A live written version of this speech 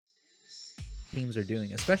teams are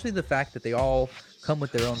doing, especially the fact that they all come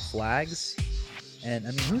with their own flags. And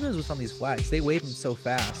I mean, who knows what's on these flags? They wave them so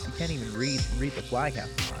fast you can't even read the flag half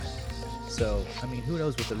the time. So I mean, who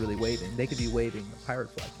knows what they're really waving? They could be waving a pirate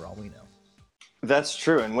flag for all we know. That's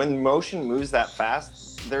true. And when motion moves that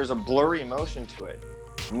fast, there's a blurry motion to it,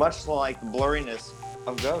 much like the blurriness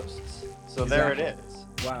of ghosts. So there it is.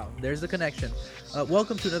 Wow, there's the connection.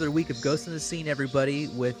 Welcome to another week of Ghost in the Scene, everybody,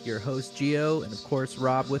 with your host, Gio, and of course,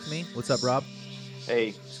 Rob with me. What's up, Rob? Hey,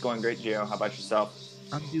 it's going great, Gio. How about yourself?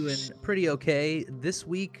 I'm doing pretty okay. This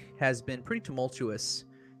week has been pretty tumultuous.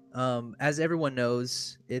 As everyone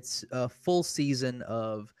knows, it's a full season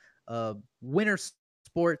of winter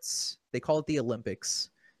sports. They call it the Olympics.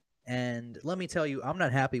 And let me tell you, I'm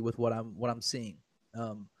not happy with what I'm seeing.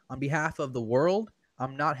 On behalf of the world,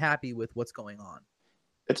 I'm not happy with what's going on.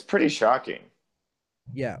 It's pretty shocking.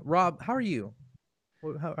 Yeah, Rob, how are you?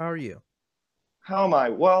 How are you? How am I?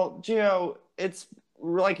 Well, Gio, it's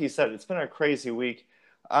like you said, it's been a crazy week.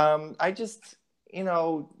 I just,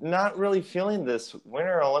 not really feeling this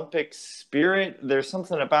Winter Olympics spirit. There's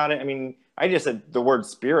something about it. I mean, I just said the word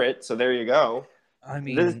spirit, so there you go. I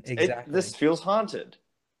mean, exactly. This feels haunted.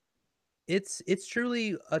 It's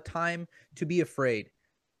truly a time to be afraid,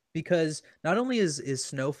 because not only is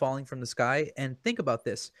snow falling from the sky, and think about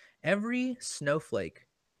this, every snowflake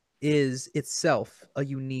is itself a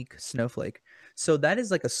unique snowflake. So that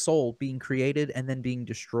is like a soul being created and then being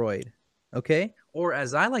destroyed. Okay? Or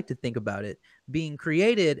as I like to think about it, being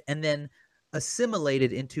created and then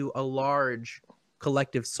assimilated into a large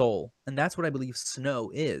collective soul. And that's what I believe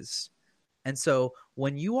snow is. And so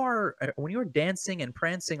when you are dancing and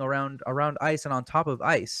prancing around ice and on top of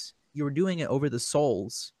ice, you're doing it over the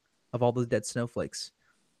souls of all those dead snowflakes.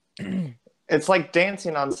 It's like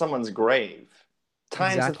dancing on someone's grave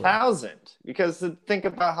times Exactly. 1,000, because think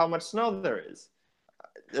about how much snow there is.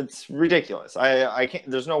 It's ridiculous. I can't.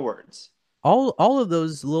 There's no words. All of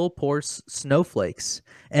those little poor snowflakes.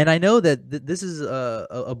 And I know that this is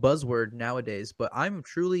a buzzword nowadays, but I'm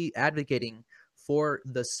truly advocating for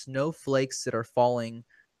the snowflakes that are falling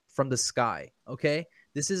from the sky. Okay,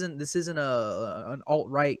 this isn't an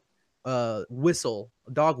alt-right dog whistle.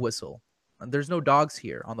 There's no dogs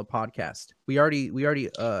here on the podcast. We already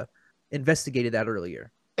investigated that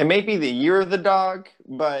earlier. It may be the year of the dog,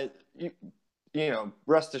 but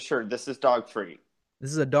rest assured, this is dog free.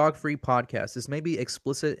 This is a dog-free podcast. This may be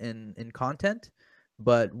explicit in content,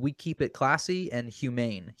 but we keep it classy and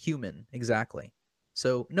human, exactly.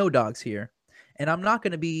 So no dogs here. And I'm not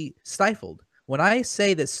going to be stifled. When I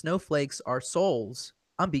say that snowflakes are souls,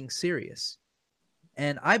 I'm being serious.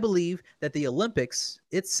 And I believe that the Olympics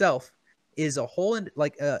itself is a whole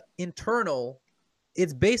internal.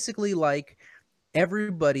 It's basically like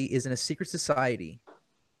everybody is in a secret society,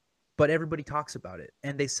 but everybody talks about it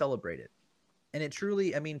and they celebrate it. And it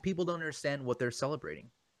truly, I mean, people don't understand what they're celebrating.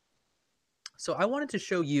 So I wanted to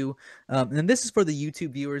show you, and this is for the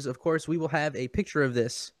YouTube viewers. Of course, we will have a picture of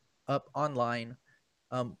this up online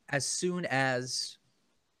as soon as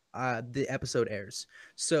the episode airs.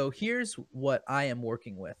 So here's what I am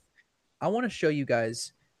working with. I want to show you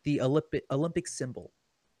guys the Olympic symbol.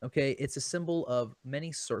 Okay, it's a symbol of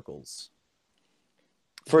many circles.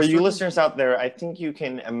 For you listeners out there, I think you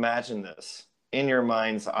can imagine this in your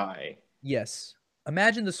mind's eye. Yes.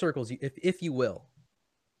 Imagine the circles, if you will.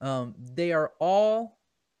 They are all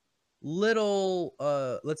little,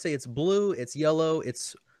 let's say it's blue, it's yellow,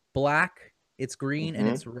 it's black, it's green, and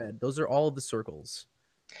it's red. Those are all of the circles.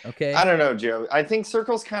 Okay? I don't know, Joe. I think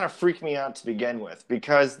circles kind of freak me out to begin with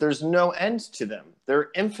because there's no end to them. They're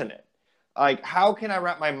infinite. Like, how can I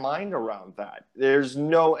wrap my mind around that? There's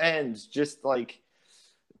no end. Just like,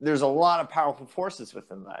 there's a lot of powerful forces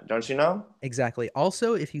within that, don't you know? Exactly.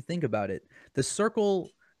 Also, if you think about it, the circle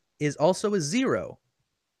is also a 0.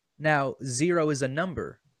 Now, 0 is a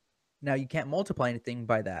number. Now, you can't multiply anything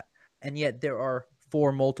by that. And yet, there are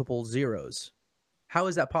 4 multiple zeros. How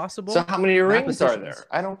is that possible? So how many rings are there?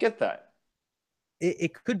 I don't get that.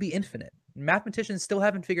 It could be infinite. Mathematicians still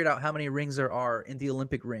haven't figured out how many rings there are in the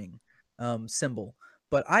Olympic ring symbol.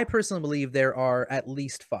 But I personally believe there are at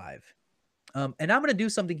least 5. And I'm going to do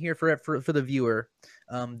something here for the viewer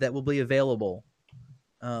that will be available.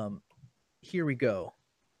 Here we go.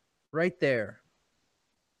 Right there.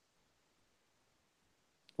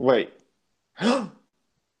 Wait.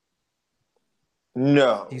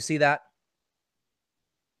 No. Do you see that?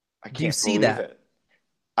 I can't do you see believe that?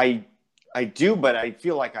 It. I do, but I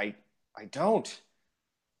feel like I don't.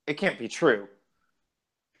 It can't be true.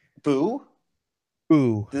 Boo?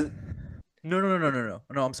 Boo. No,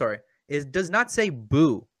 I'm sorry. It does not say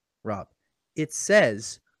boo, Rob. It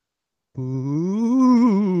says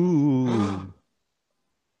boo.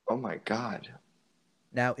 God.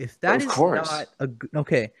 Now, if that Of is course. not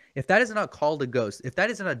okay, if that is not called a ghost, if that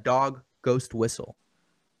isn't a dog ghost whistle,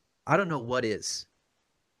 I don't know what is.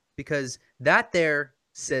 Because that there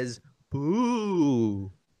says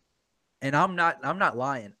boo. And I'm not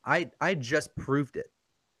lying. I just proved it.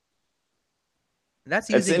 And that's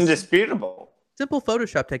It's using indisputable. simple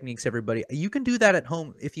Photoshop techniques, everybody. You can do that at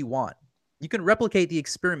home if you want. You can replicate the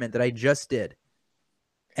experiment that I just did.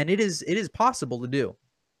 And it is possible to do.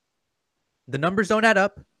 The numbers don't add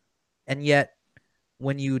up, and yet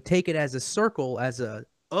when you take it as a circle, as a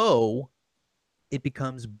O, it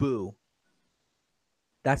becomes boo.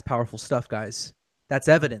 That's powerful stuff, guys. That's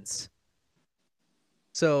evidence.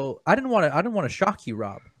 So I didn't want to shock you,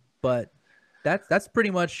 Rob, but that's pretty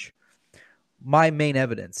much my main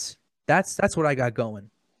evidence. That's what I got going.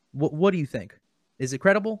 What do you think? Is it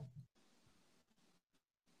credible?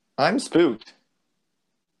 I'm spooked.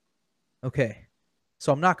 Okay,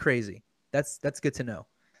 so I'm not crazy. That's good to know.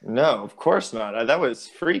 No, of course not. That was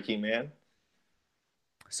freaky, man.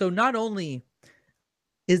 So not only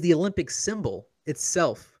is the Olympic symbol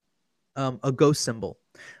itself a ghost symbol,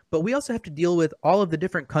 but we also have to deal with all of the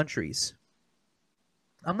different countries.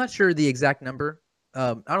 I'm not sure the exact number.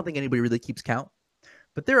 I don't think anybody really keeps count,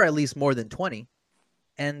 but there are at least more than 20,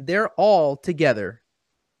 and they're all together.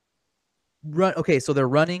 Okay, so they're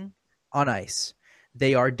running on ice.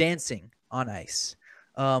 They are dancing on ice.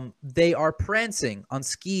 They are prancing on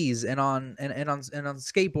skis and on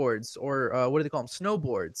skateboards, or what do they call them?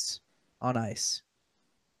 Snowboards on ice.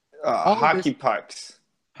 Hockey pucks.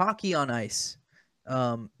 Hockey on ice.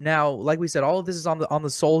 Now, like we said, all of this is on the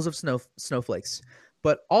souls of snowflakes,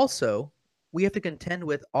 but also we have to contend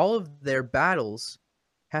with all of their battles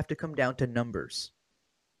have to come down to numbers.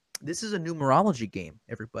 This is a numerology game,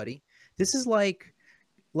 everybody. This is like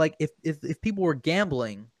if people were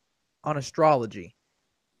gambling on astrology,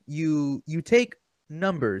 you take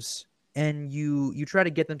numbers and you try to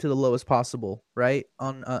get them to the lowest possible, right?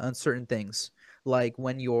 On certain things, like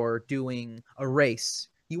when you're doing a race,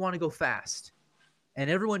 you want to go fast, and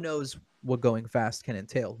everyone knows what going fast can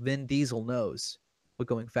entail. Vin Diesel knows what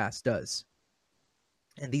going fast does,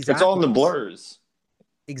 and these it's all in the blurs.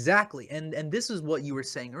 Exactly, and this is what you were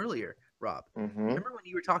saying earlier, Rob. Mm-hmm. Remember when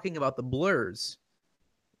you were talking about the blurs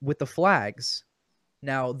with the flags?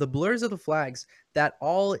 Now, the blurs of the flags, that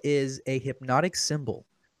all is a hypnotic symbol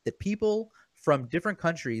that people from different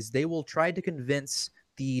countries, they will try to convince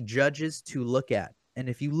the judges to look at. And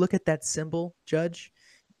if you look at that symbol, judge,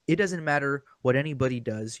 it doesn't matter what anybody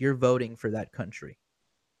does. You're voting for that country.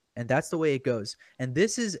 And that's the way it goes. And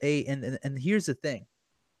this is and here's the thing.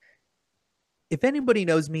 If anybody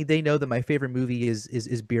knows me, they know that my favorite movie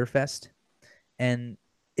is Beer Fest. And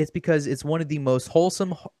it's because it's one of the most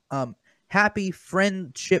wholesome, happy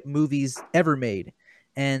friendship movies ever made.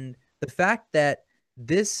 And the fact that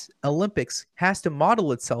this Olympics has to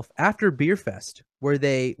model itself after Beer Fest, where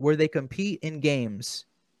they compete in games,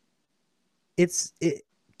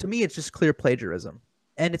 to me it's just clear plagiarism,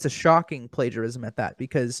 and it's a shocking plagiarism at that,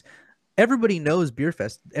 because everybody knows Beer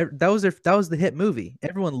Fest. That was the hit movie.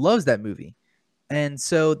 Everyone loves that movie, and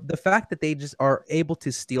so the fact that they just are able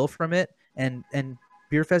to steal from it, and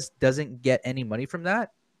Beer Fest doesn't get any money from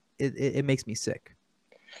that, it makes me sick.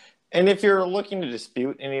 And if you're looking to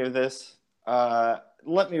dispute any of this,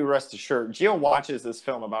 let me rest assured, Gio watches this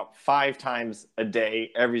film about 5 times a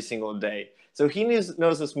day, every single day. So he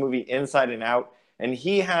knows this movie inside and out, and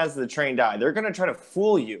he has the trained eye. They're going to try to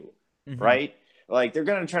fool you, right? Like, they're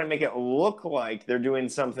going to try to make it look like they're doing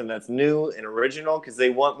something that's new and original because they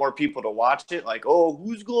want more people to watch it. Like, oh,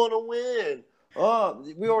 who's going to win? Oh,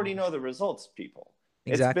 we already know the results, people.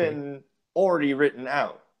 Exactly. It's been already written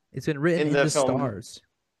out. It's been written in the stars.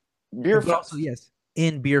 Beer Fest. Also, yes,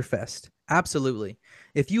 in Beer Fest. Absolutely.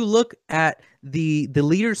 If you look at the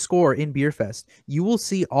leader score in Beer Fest, you will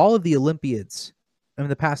see all of the Olympiads in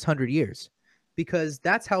the past 100 years, because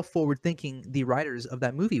that's how forward-thinking the writers of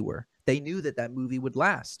that movie were. They knew that movie would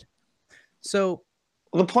last. So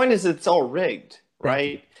the point is, it's all rigged,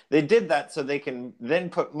 right? They did that so they can then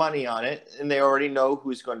put money on it, and they already know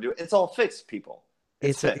who's going to do it. It's all fixed, people.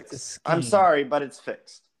 It's fixed. It's I'm sorry, but it's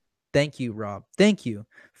fixed. Thank you, Rob. Thank you.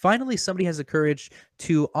 Finally, somebody has the courage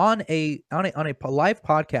to, on a live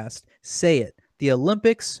podcast, say it. The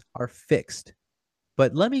Olympics are fixed.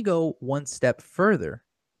 But let me go one step further.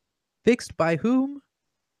 Fixed by whom?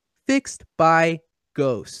 Fixed by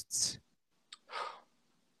ghosts.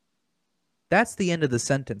 That's the end of the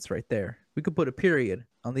sentence right there. We could put a period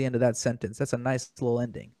on the end of that sentence. That's a nice little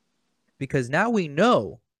ending. Because now we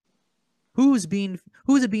know who's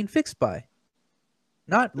it being fixed by.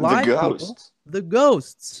 Not live people, the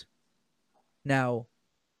ghosts. Now,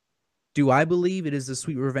 Do I believe it is the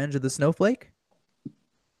sweet revenge of the snowflake?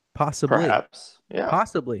 Possibly. Perhaps. Yeah.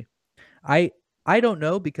 Possibly. I I don't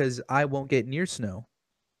know because I won't get near snow.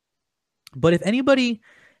 But if anybody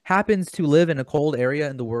happens to live in a cold area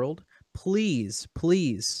in the world, please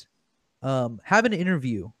have an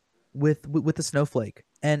interview with the snowflake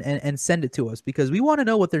and send it to us because we want to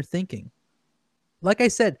know what they're thinking. Like I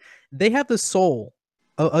said, they have the soul,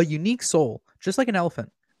 a unique soul, just like an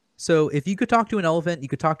elephant. So if you could talk to an elephant, you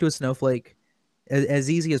could talk to a snowflake as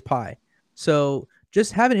easy as pie. So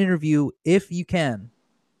just have an interview if you can.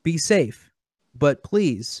 Be safe, but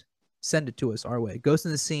please send it to us our way.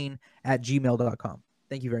 Ghostinthescene@gmail.com.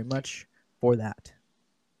 Thank you very much for that.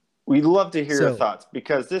 We'd love to hear your So, thoughts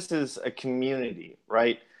because this is a community,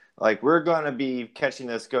 right? Like we're going to be catching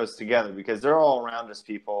this ghost together because they're all around us,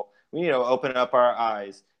 people. We need to open up our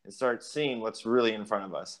eyes and start seeing what's really in front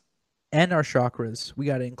of us. and our chakras. We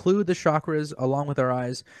got to include the chakras along with our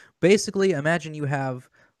eyes. Basically, imagine you have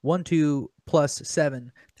 1, 2 plus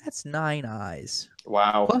 7. That's 9 eyes.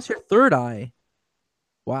 Wow. Plus your third eye.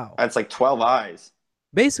 Wow. That's like 12 eyes.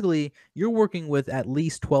 Basically, you're working with at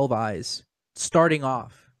least 12 eyes starting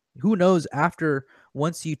off. Who knows after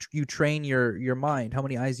once you train your mind how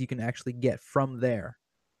many eyes you can actually get from there.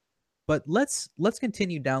 But let's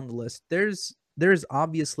continue down the list. There's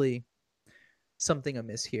obviously something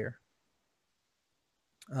amiss here.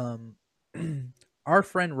 Our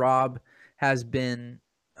friend Rob has been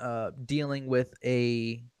dealing with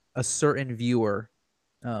a certain viewer.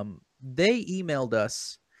 They emailed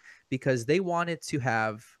us because they wanted to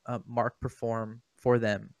have Mark perform for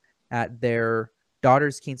them at their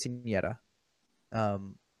daughter's quinceañera.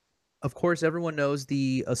 Of course, everyone knows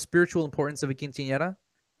the spiritual importance of a quinceañera,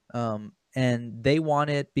 and they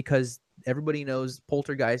wanted, because everybody knows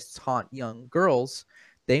poltergeists haunt young girls,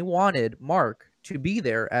 they wanted Mark to be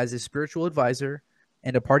there as a spiritual advisor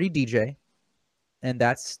and a party DJ, and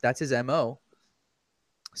that's his MO.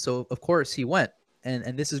 So of course he went,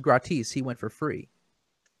 and this is gratis. He went for free.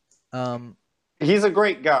 He's a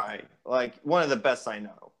great guy, like one of the best I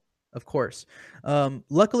know. Of course.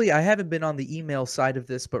 Luckily, I haven't been on the email side of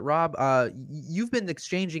this, but Rob, you've been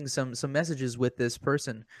exchanging some messages with this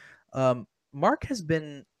person. Mark has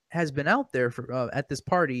been out there for at this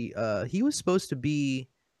party. He was supposed to be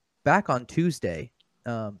back on Tuesday.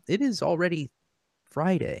 It is already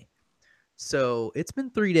Friday, so it's been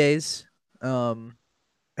 3 days. I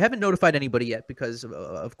haven't notified anybody yet because,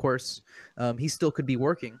 of course, he still could be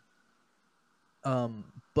working.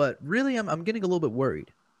 But really, I'm getting a little bit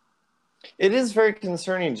worried. It is very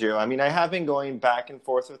concerning, Joe. I mean, I have been going back and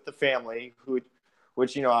forth with the family,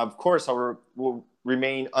 which of course, will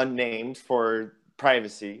remain unnamed for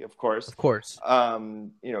privacy, of course. Of course.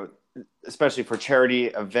 Especially for charity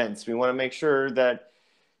events, we want to make sure that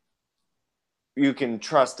you can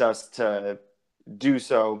trust us to do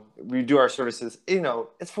so. We do our services.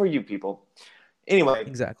 It's for you people. Anyway,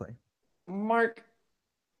 exactly. Mark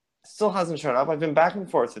still hasn't shown up. I've been back and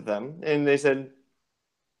forth with them, and they said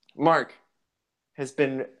Mark has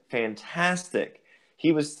been fantastic.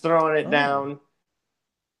 He was throwing it down.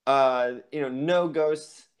 No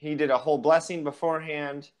ghosts. He did a whole blessing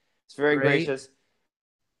beforehand. It's very gracious.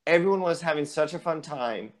 Everyone was having such a fun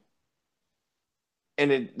time.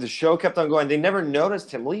 And the show kept on going. They never noticed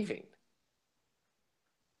him leaving.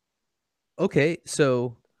 Okay,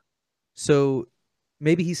 so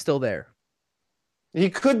maybe he's still there. He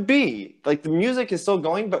could be. Like, the music is still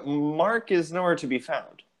going, but Mark is nowhere to be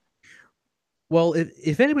found. Well,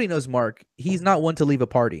 if anybody knows Mark, he's not one to leave a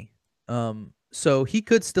party. So he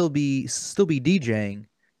could still be DJing,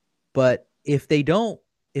 but if they don't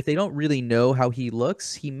really know how he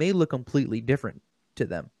looks, he may look completely different to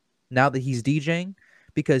them now that he's DJing,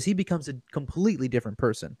 because he becomes a completely different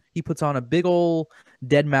person. He puts on a big old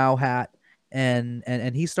deadmau hat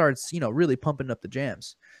and he starts, really pumping up the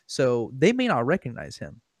jams. So they may not recognize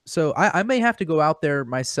him. So I may have to go out there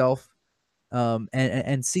myself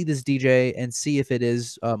and see this DJ and see if it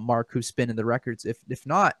is Mark who's spinning the records. If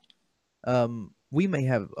not, we may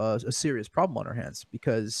have a serious problem on our hands,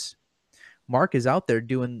 because Mark is out there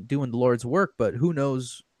doing the Lord's work, but who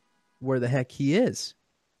knows where the heck he is.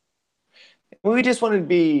 We just wanted to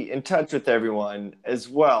be in touch with everyone as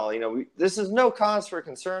well. This is no cause for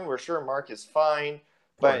concern. We're sure Mark is fine.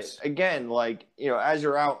 But again, as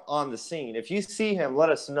you're out on the scene, if you see him, let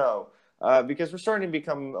us know, because we're starting to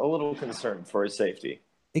become a little concerned for his safety.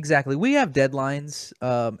 Exactly. We have deadlines,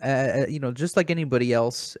 just like anybody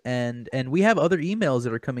else. And we have other emails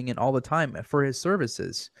that are coming in all the time for his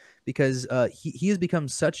services, because he has become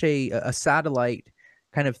such a satellite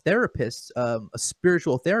kind of therapist, a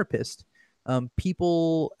spiritual therapist.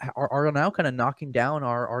 people are now kind of knocking down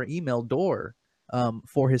our email door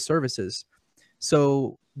for his services.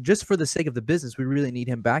 So just for the sake of the business, we really need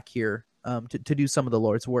him back here to do some of the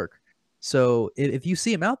Lord's work. So if you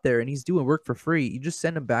see him out there and he's doing work for free, you just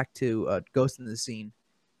send him back to Ghost in the Scene.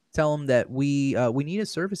 Tell him that we need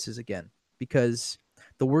his services again, because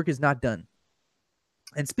the work is not done.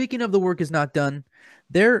 And speaking of the work is not done,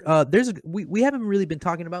 we haven't really been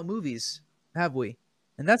talking about movies, have we?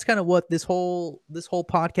 And that's kind of what this whole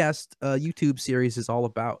podcast YouTube series is all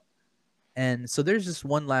about. And so there's just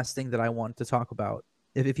one last thing that I want to talk about.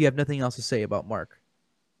 If you have nothing else to say about Mark.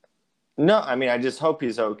 No, I mean, I just hope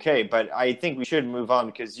he's okay. But I think we should move on,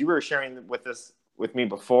 because you were sharing with me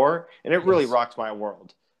before, and it really rocked my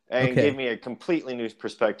world and gave me a completely new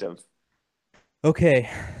perspective. Okay,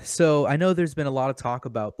 so I know there's been a lot of talk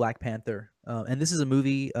about Black Panther, and this is a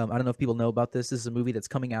movie. I don't know if people know about this. This is a movie that's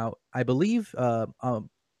coming out, I believe,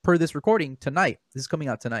 per this recording tonight. This is coming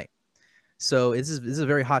out tonight. So this is a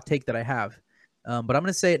very hot take that I have, but I'm going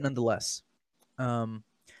to say it nonetheless.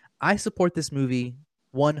 I support this movie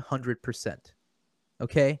 100%.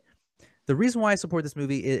 Okay, the reason why I support this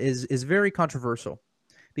movie is very controversial,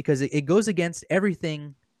 because it goes against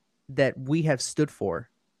everything that we have stood for.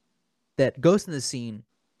 That Ghost in the Scene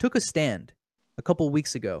took a stand a couple of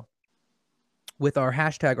weeks ago with our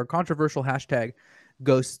controversial hashtag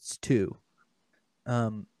Ghosts2.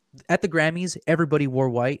 At the Grammys, everybody wore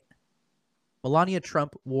white. Melania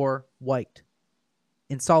Trump wore white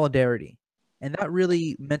in solidarity. And that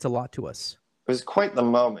really meant a lot to us. It was quite the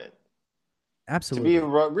moment. Absolutely. To be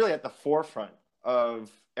really at the forefront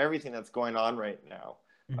of everything that's going on right now.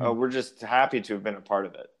 Mm-hmm. We're just happy to have been a part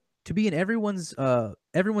of it. To be in everyone's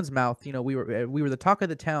mouth, you know, we were the talk of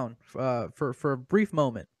the town for a brief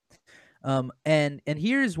moment, and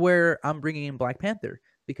here's where I'm bringing in Black Panther,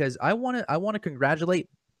 because I want to congratulate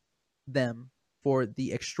them for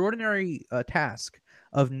the extraordinary task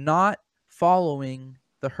of not following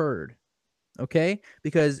the herd, okay?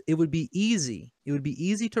 Because it would be easy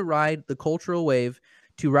to ride the cultural wave,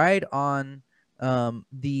 to ride on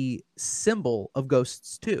the symbol of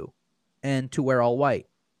Ghosts 2, and to wear all white.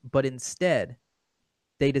 But instead,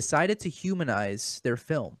 they decided to humanize their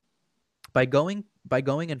film by going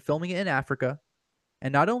and filming it in Africa.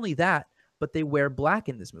 And not only that, but they wear black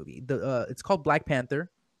in this movie. It's called Black Panther.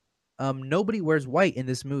 Nobody wears white in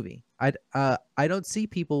this movie. I don't see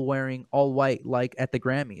people wearing all white like at the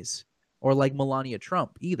Grammys, or like Melania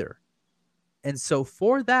Trump either. And so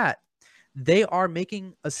for that, they are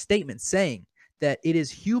making a statement saying that it is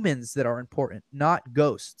humans that are important, not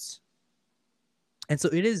ghosts. And so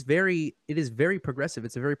it is very progressive.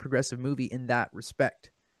 It's a very progressive movie in that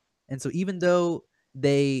respect. And so even though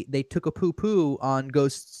they took a poo-poo on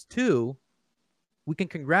Ghosts 2, we can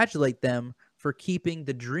congratulate them for keeping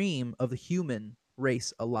the dream of the human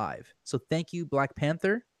race alive. So thank you, Black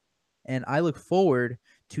Panther. And I look forward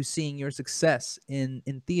to seeing your success in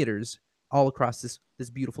theaters all across this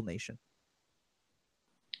beautiful nation.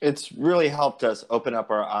 It's really helped us open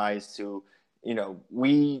up our eyes to, you know,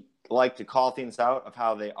 we like to call things out of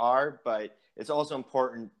how they are, but it's also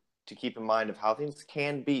important to keep in mind of how things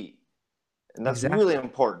can be. And that's really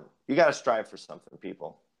important. You got to strive for something,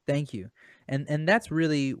 people. Thank you. And that's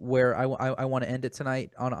really where I want to end it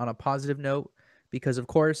tonight, on a positive note, because of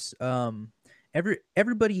course,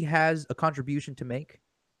 everybody has a contribution to make.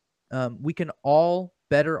 We can all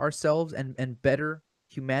better ourselves and better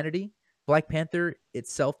humanity. Black Panther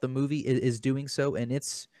itself, the movie, is doing so in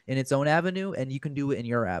its own avenue, and you can do it in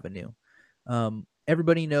your avenue.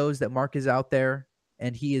 Everybody knows that Mark is out there,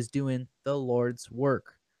 and he is doing the Lord's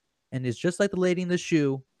work. And it's just like the lady in the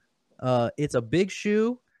shoe. It's a big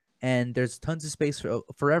shoe, and there's tons of space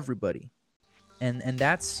for everybody. And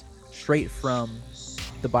that's straight from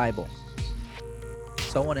the Bible.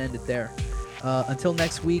 So I want to end it there. Until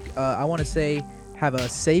next week, I want to say have a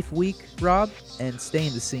safe week, Rob, and stay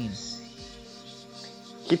in the scene.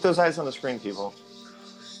 Keep those eyes on the screen, people.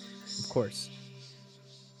 Of course.